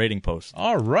for the Trading Post.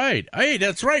 All right. Hey,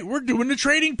 that's right. We're doing the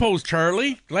Trading Post,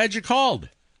 Charlie. Glad you called.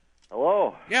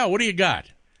 Hello. Yeah, what do you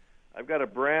got? I've got a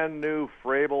brand new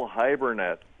Frabill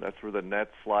Hibernet. That's where the net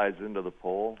slides into the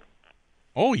pole.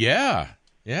 Oh, yeah.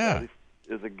 Yeah.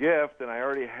 This is a gift, and I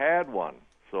already had one,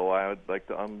 so I would like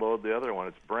to unload the other one.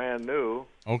 It's brand new.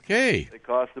 Okay. It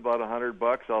cost about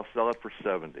 $100. I'll sell it for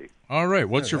 $70. All right.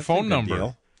 What's your phone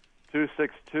number?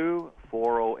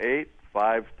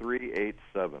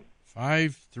 262-408-5387.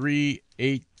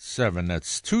 5387.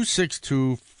 That's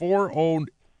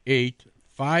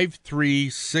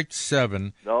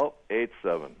 262-408-5367. No,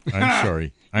 87. I'm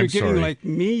sorry. You're getting like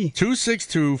me.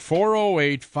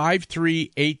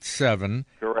 262-408-5387.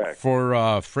 Correct. For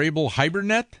Frabill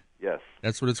Hibernet? Yes.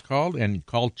 That's what it's called. And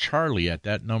call Charlie at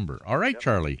that number. All right,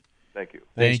 Charlie. Thank you.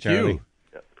 Thank you. Charlie.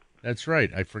 Yep. That's right.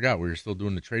 I forgot we were still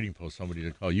doing the Trading Post. Somebody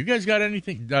to call. You guys got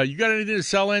anything? You got anything to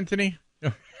sell, Anthony?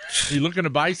 Are you looking to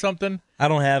buy something? I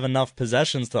don't have enough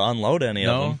possessions to unload any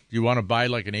of them. Do you want to buy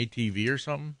like an ATV or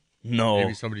something? No.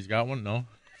 Maybe somebody's got one? No?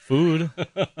 Food.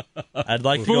 I'd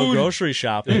like to go grocery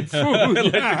shopping. Food. I'd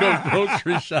like to go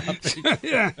grocery shopping.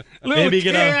 Yeah.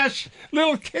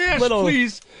 Little cash,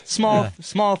 please.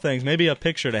 Small things. Maybe a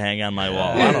picture to hang on my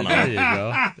wall. I don't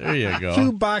know. There you go.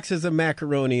 2 boxes of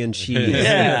macaroni and cheese.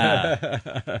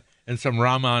 Yeah. And some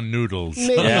ramen noodles.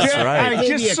 That's right. I just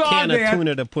Maybe a saw can that. of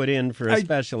tuna to put in for a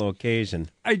special occasion.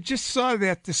 I just saw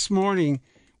that this morning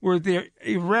where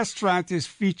a restaurant is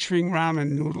featuring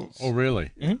ramen noodles. Oh,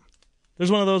 really? Mm-hmm.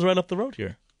 There's one of those right up the road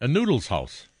here. A noodles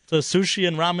house. It's a sushi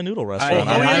and ramen noodle restaurant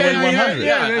Oh, on Highway 100.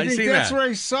 Yeah, I I think see that's that. where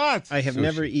I saw it. I have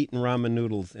never eaten ramen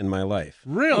noodles in my life.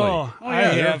 Really? Oh, I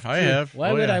have.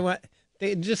 Why would I want?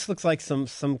 It just looks like some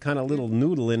kind of little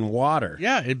noodle in water.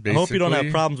 Yeah, it basically. I hope you don't have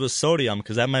problems with sodium,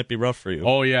 because that might be rough for you.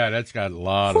 Oh, yeah, that's got a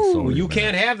lot of sodium. You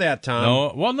can't have that, Tom.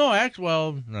 No,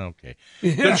 okay.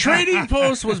 The Trading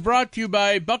Post was brought to you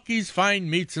by Bucky's Fine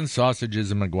Meats and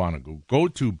Sausages in McGuanago. Go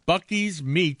to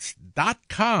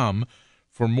buckysmeats.com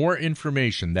for more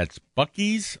information. That's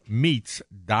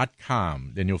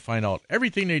buckysmeats.com. Then you'll find out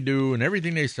everything they do and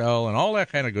everything they sell and all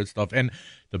that kind of good stuff. And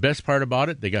the best part about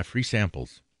it, they got free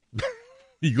samples.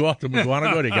 You go out to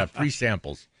McGuanago, they got free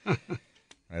samples.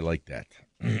 I like that.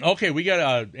 Okay, we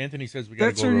got. Anthony says we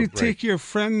got to go to a break. That's where you take your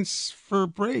friends for a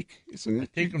break, isn't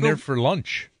it? Take them there for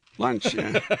lunch. Lunch,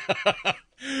 yeah.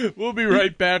 We'll be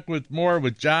right back with more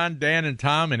with John, Dan, and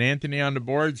Tom, and Anthony on the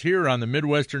boards here on the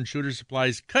Midwestern Shooter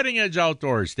Supplies Cutting Edge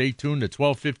Outdoors. Stay tuned at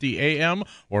 1250 a.m.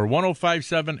 or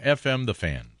 105.7 FM, The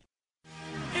Fan.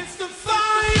 It's the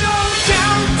final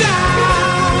countdown.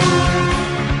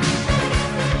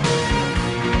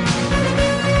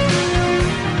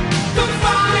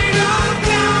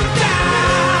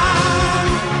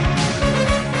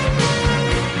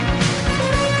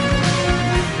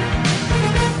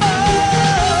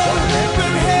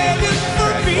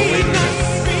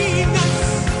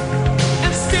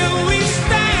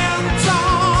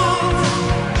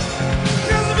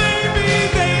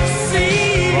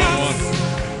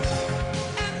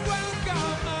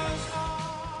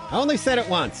 only said it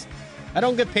once. I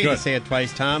don't get paid to say it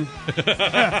twice, Tom.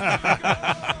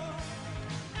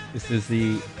 This is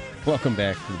the welcome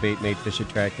back to the Bait Mate Fish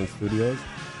Attractant Studios.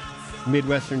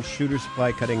 Midwestern Shooter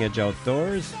Supply Cutting Edge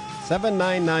Outdoors.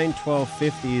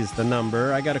 799-1250 is the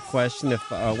number. I got a question. If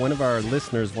one of our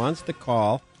listeners wants to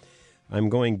call, I'm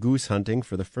going goose hunting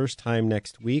for the first time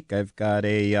next week. I've got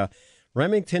a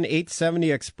Remington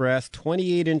 870 Express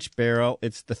 28-inch barrel.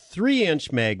 It's the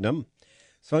 3-inch Magnum.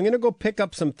 So I'm going to go pick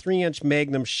up some 3-inch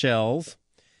Magnum shells,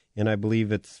 and I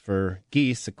believe it's for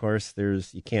geese. Of course,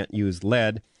 you can't use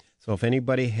lead. So if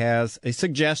anybody has a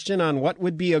suggestion on what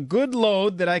would be a good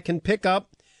load that I can pick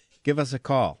up, give us a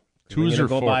call. Twos or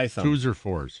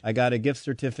fours? I got a gift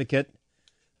certificate.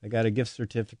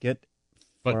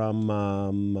 From,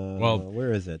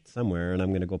 where is it? Somewhere, and I'm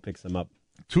going to go pick some up.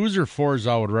 2s or 4s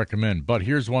I would recommend, but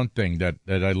here's one thing that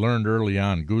I learned early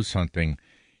on goose hunting.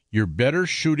 You're better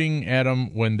shooting at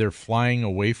them when they're flying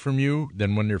away from you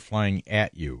than when they're flying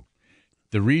at you.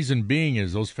 The reason being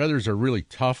is those feathers are really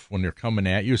tough when they're coming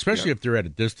at you, especially if they're at a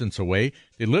distance away.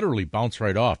 They literally bounce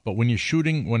right off. But when you're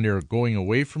shooting, when they're going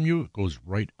away from you, it goes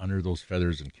right under those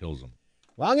feathers and kills them.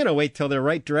 Well, I'm going to wait till they're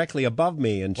right directly above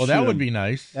me and shoot that would them. be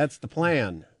nice. That's the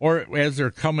plan. Or as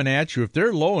they're coming at you, if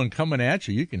they're low and coming at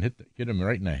you, you can hit them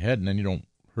right in the head, and then you don't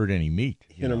hurt any meat.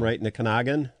 Hit them right in the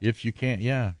noggin? If you can't,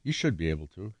 yeah. You should be able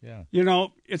to, yeah.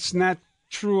 It's not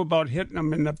true about hitting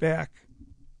them in the back.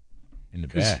 In the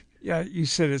back? Yeah, you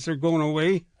said as they're going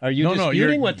away. Are you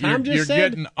disputing what Tom just said? You're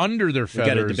getting under their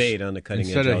feathers. We got a debate on the Cutting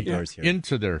Edge Outdoors here.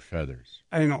 Into their feathers.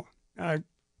 I know.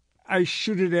 I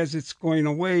shoot it as it's going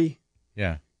away.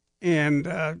 Yeah. And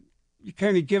you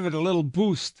kind of give it a little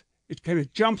boost. It kind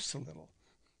of jumps a little.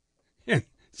 And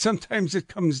sometimes it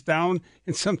comes down,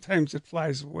 and sometimes it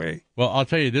flies away. Well, I'll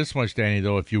tell you this much, Danny,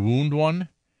 though. If you wound one,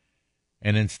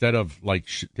 and instead of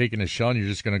taking a shell, and you're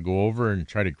just going to go over and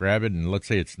try to grab it, and let's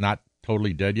say it's not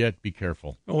totally dead yet, be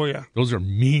careful. Oh, yeah. Those are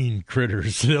mean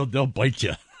critters. They'll bite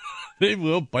you. They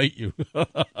will bite you.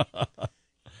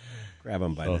 Grab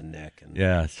them by the neck.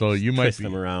 And so you might twist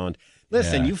them around.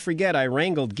 Listen, you forget I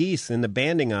wrangled geese in the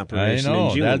banding operation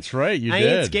in June. That's right, you I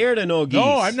did. ain't scared of no geese.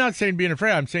 No, I'm not saying being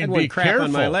afraid. I'm saying be crap careful.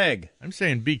 On my leg. I'm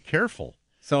saying be careful.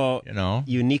 So,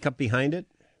 you sneak up behind it?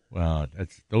 Well,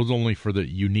 those only for the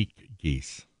unique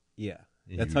geese. Yeah.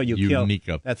 That's how you kill.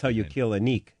 That's how you kill a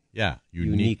neek. Yeah,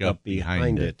 you sneak up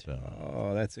behind it.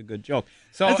 Oh, that's a good joke.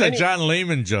 So that's a John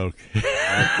Lehman joke.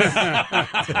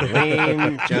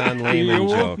 Lame John Lehman joke.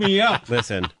 You woke me up.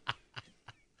 Listen.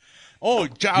 Oh,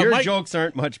 your jokes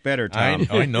aren't much better, Tom.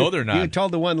 I know they're not. You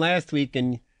told the one last week,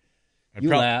 and you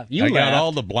laughed. I got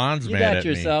all the blondes mad at me. You got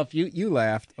yourself. You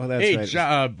laughed. Oh, that's right.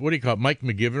 Hey, what do you call it? Mike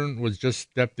McGivern was just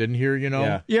stepped in here,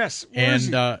 Yeah. Yes.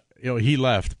 And he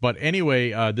left. But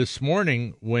anyway, this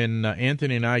morning when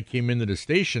Anthony and I came into the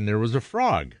station, there was a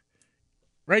frog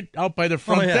right out by the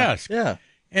front desk. Yeah.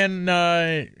 And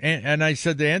I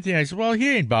said to Anthony, I said, well,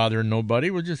 he ain't bothering nobody.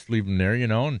 We'll just leave him there,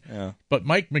 But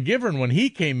Mike McGivern, when he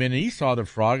came in and he saw the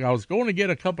frog, I was going to get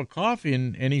a cup of coffee,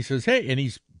 and he says, hey, and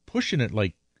he's pushing it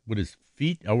like with his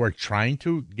feet, or trying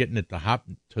to, getting it to hop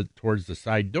towards the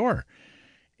side door.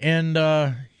 And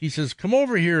he says, come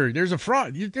over here. There's a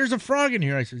frog. There's a frog in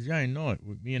here. I says, yeah, I know it.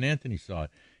 Me and Anthony saw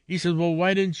it. He says, well,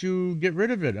 why didn't you get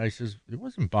rid of it? I says, it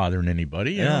wasn't bothering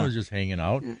anybody. It was just hanging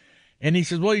out. And he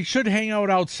says, well, you should hang out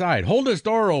outside. Hold this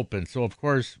door open. So, of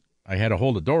course, I had to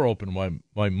hold the door open while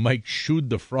Mike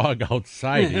shooed the frog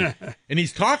outside. And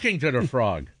he's talking to the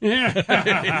frog. He's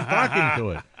talking to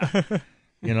it.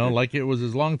 Like it was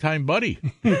his longtime buddy.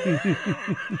 You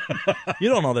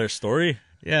don't know their story.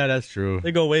 Yeah, that's true.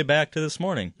 They go way back to this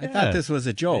morning. I thought this was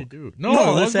a joke. They do. No,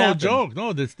 it was no joke.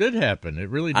 No, this did happen. It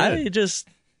really did.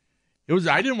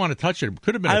 I didn't want to touch it. It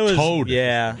could have been a toad.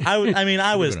 Yeah.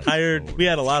 I was tired. We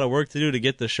had a lot of work to do to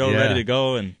get the show ready to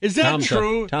go. And is that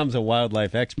true? Tom's a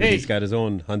wildlife expert. He's got his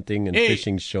own hunting and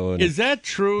fishing show. And is that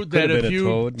true that if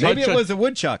you maybe it was a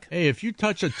woodchuck? Hey, if you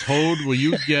touch a toad, will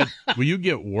you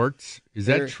get warts? Is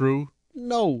that true?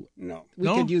 No. We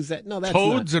could use that. No, that's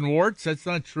toads and warts. That's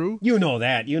not true. You know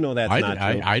that. That's not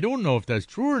true. I don't know if that's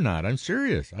true or not. I'm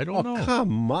serious. I don't know.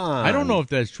 Come on. I don't know if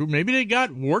that's true. Maybe they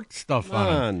got wart stuff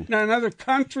on. Now in other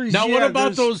countries. Now what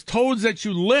about those toads that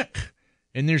you lick?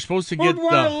 And they're supposed to get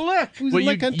lick. Who's well,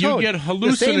 licking you get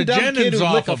hallucinogens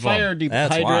off of them.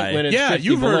 That's why. When it's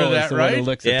you've heard of that, right?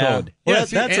 Licks a toad. Well,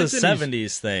 that's a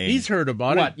 70s thing. He's heard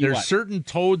about it. There's certain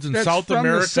toads in South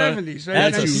America. From the 70s.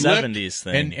 That's a 70s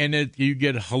thing. And you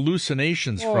get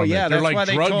hallucinations from it. They're like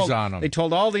drugs on them. They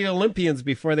told all the Olympians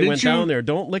before they went down there,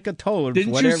 don't lick a toad,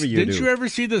 whatever you do. Didn't you ever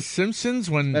see The Simpsons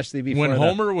when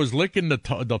Homer was licking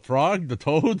the frog, the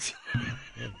toads?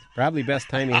 Probably best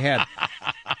time he had.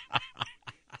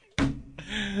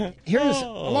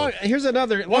 here's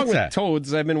another. Along with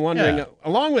toads, I've been wondering.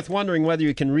 Along with wondering whether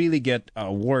you can really get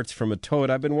warts from a toad,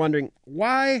 I've been wondering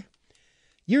why.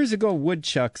 Years ago,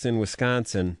 woodchucks in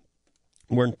Wisconsin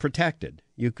weren't protected.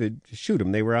 You could shoot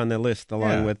them; they were on the list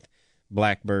along with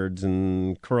blackbirds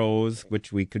and crows,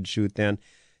 which we could shoot then.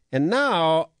 And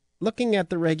now, looking at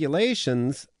the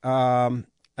regulations,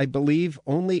 I believe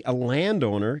only a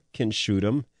landowner can shoot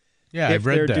them if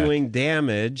they're doing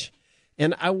damage.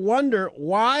 And I wonder,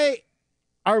 why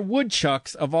are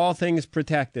woodchucks, of all things,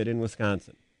 protected in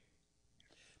Wisconsin?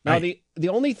 Now, the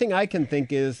only thing I can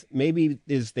think is maybe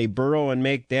they burrow and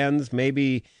make dens.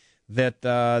 Maybe that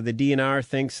the DNR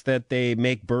thinks that they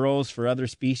make burrows for other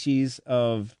species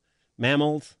of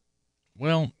mammals.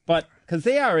 Well, but because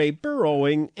they are a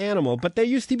burrowing animal, but there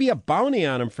used to be a bounty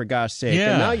on them, for gosh sake,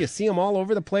 and now you see them all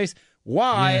over the place.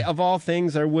 Why, of all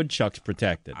things, are woodchucks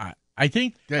protected? I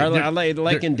think are they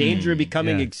in danger of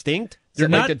becoming extinct? They're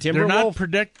not. Like a timber they're not wolf?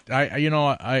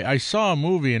 I saw a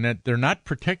movie and that they're not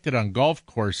protected on golf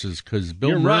courses because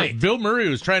Bill Murray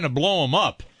was trying to blow them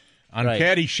up on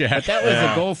Caddyshack. But that was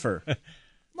a gopher.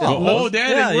 That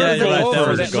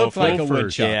looked like a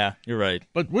woodchuck. Yeah, you're right.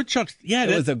 But woodchucks,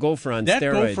 it was a gopher on that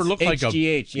steroids. Gopher looked like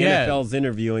HGH. The NFL's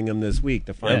interviewing him this week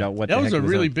to find out what the heck was a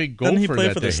really big gopher. Didn't he play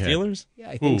that for the they Steelers? Yeah,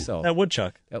 I think so. That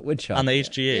woodchuck. On the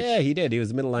HGH. Yeah, he did. He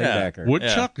was a middle linebacker.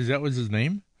 Woodchuck? Is that was his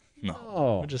name? No.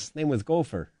 Oh, his name was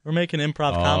Gopher. We're making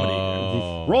improv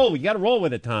comedy. Roll. You got to roll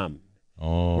with it, Tom.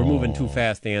 Oh. We're moving too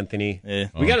fast, Anthony. Yeah.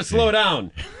 We got to slow down.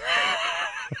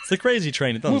 It's the crazy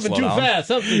train. It doesn't moving slow too down. fast.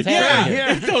 Something's happening.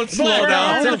 Yeah. Don't slow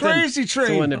down. It's a crazy train.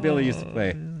 It's the one that Billy used to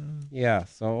play. Yeah.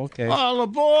 So okay. All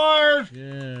aboard.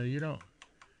 Yeah. You don't.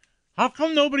 How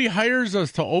come nobody hires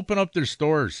us to open up their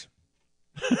stores?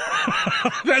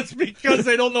 That's because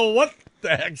they don't know what the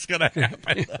heck's gonna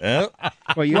happen.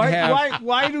 Well,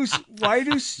 why do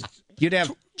you'd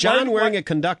have John wearing a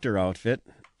conductor outfit?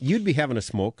 You'd be having a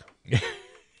smoke.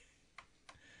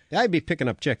 I'd be picking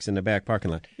up chicks in the back parking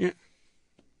lot. Yeah.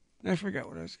 I forgot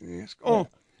what I was going to ask. Oh,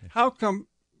 how come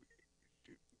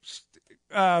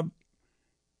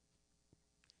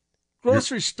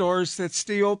grocery stores that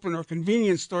stay open or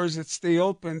convenience stores that stay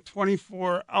open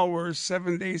 24 hours,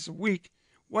 7 days a week,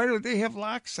 why do they have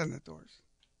locks on the doors?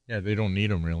 Yeah, they don't need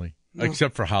them really,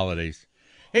 except for holidays.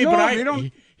 Hey, No, but they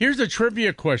don't. Here's a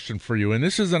trivia question for you, and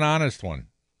this is an honest one,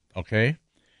 okay?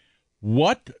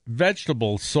 What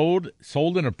vegetable sold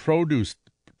in a produce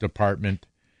department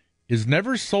is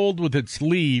never sold with its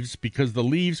leaves because the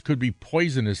leaves could be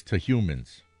poisonous to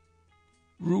humans?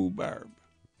 Rhubarb.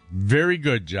 Very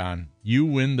good, John. You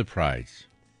win the prize.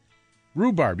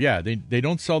 Rhubarb, yeah. They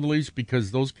don't sell the leaves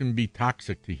because those can be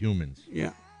toxic to humans.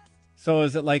 Yeah. So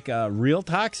is it like real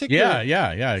toxic? Yeah.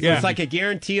 So it's like a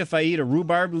guarantee if I eat a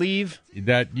rhubarb leaf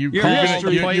that you're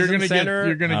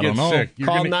gonna get sick.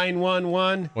 Call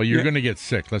 911. Well, you're gonna get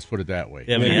sick. Let's put it that way.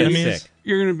 Yeah, enemies.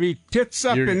 You're going to be tits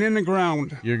up and in the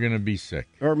ground. You're gonna be sick.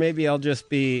 Or maybe I'll just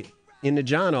be into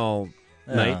John all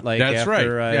night. Like that's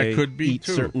after right. I That could be eat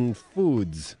too. certain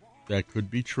foods. That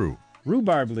could be true.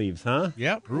 Rhubarb leaves, huh?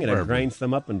 Yeah, I'm gonna rhubarb. grind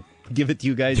some up and give it to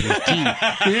you guys as tea.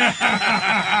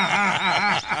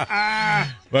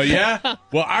 Well, yeah.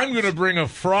 Well, I'm going to bring a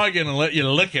frog in and let you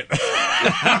lick it. We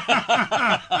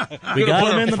got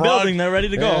them in the building. They're ready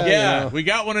to go. Yeah, we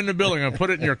got one in the building. I'll put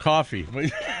it in your coffee.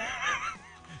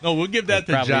 No, we'll give that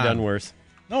to probably John. Done worse.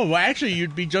 No, well, actually,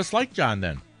 you'd be just like John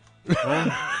then.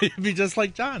 You'd be just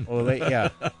like John. Well, yeah.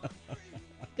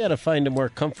 Got to find a more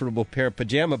comfortable pair of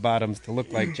pajama bottoms to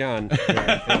look like John.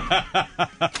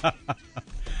 To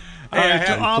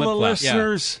all the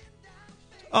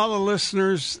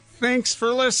listeners, thanks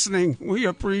for listening. We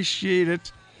appreciate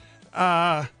it.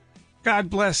 God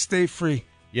bless. Stay free.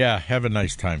 Yeah, have a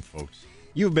nice time, folks.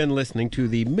 You've been listening to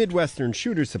the Midwestern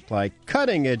Shooter Supply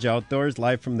Cutting Edge Outdoors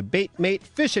live from the Bait Mate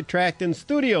Fish Attractant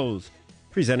Studios,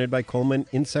 presented by Coleman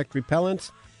Insect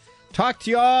Repellents. Talk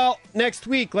to you all next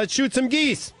week. Let's shoot some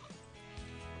geese.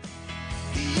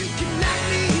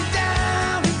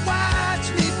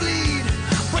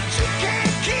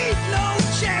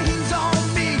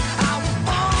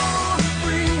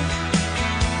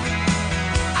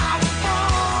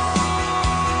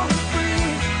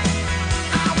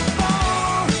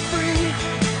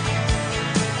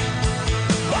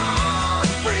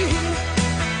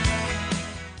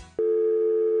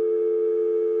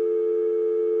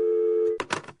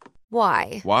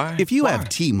 Why? Why? If you have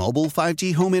T-Mobile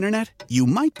 5G home internet, you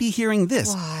might be hearing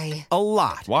this Why? a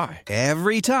lot. Why?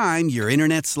 Every time your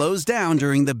internet slows down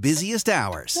during the busiest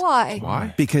hours. Why?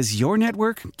 Why? Because your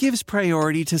network gives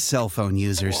priority to cell phone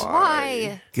users.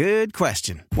 Why? Good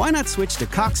question. Why not switch to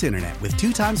Cox Internet with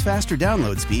 2 times faster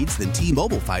download speeds than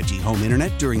T-Mobile 5G home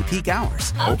internet during peak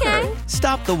hours? Okay.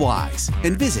 Stop the whys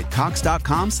and visit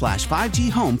cox.com/5G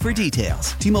home for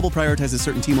details. T-Mobile prioritizes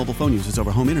certain T-Mobile phone users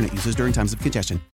over home internet users during times of congestion.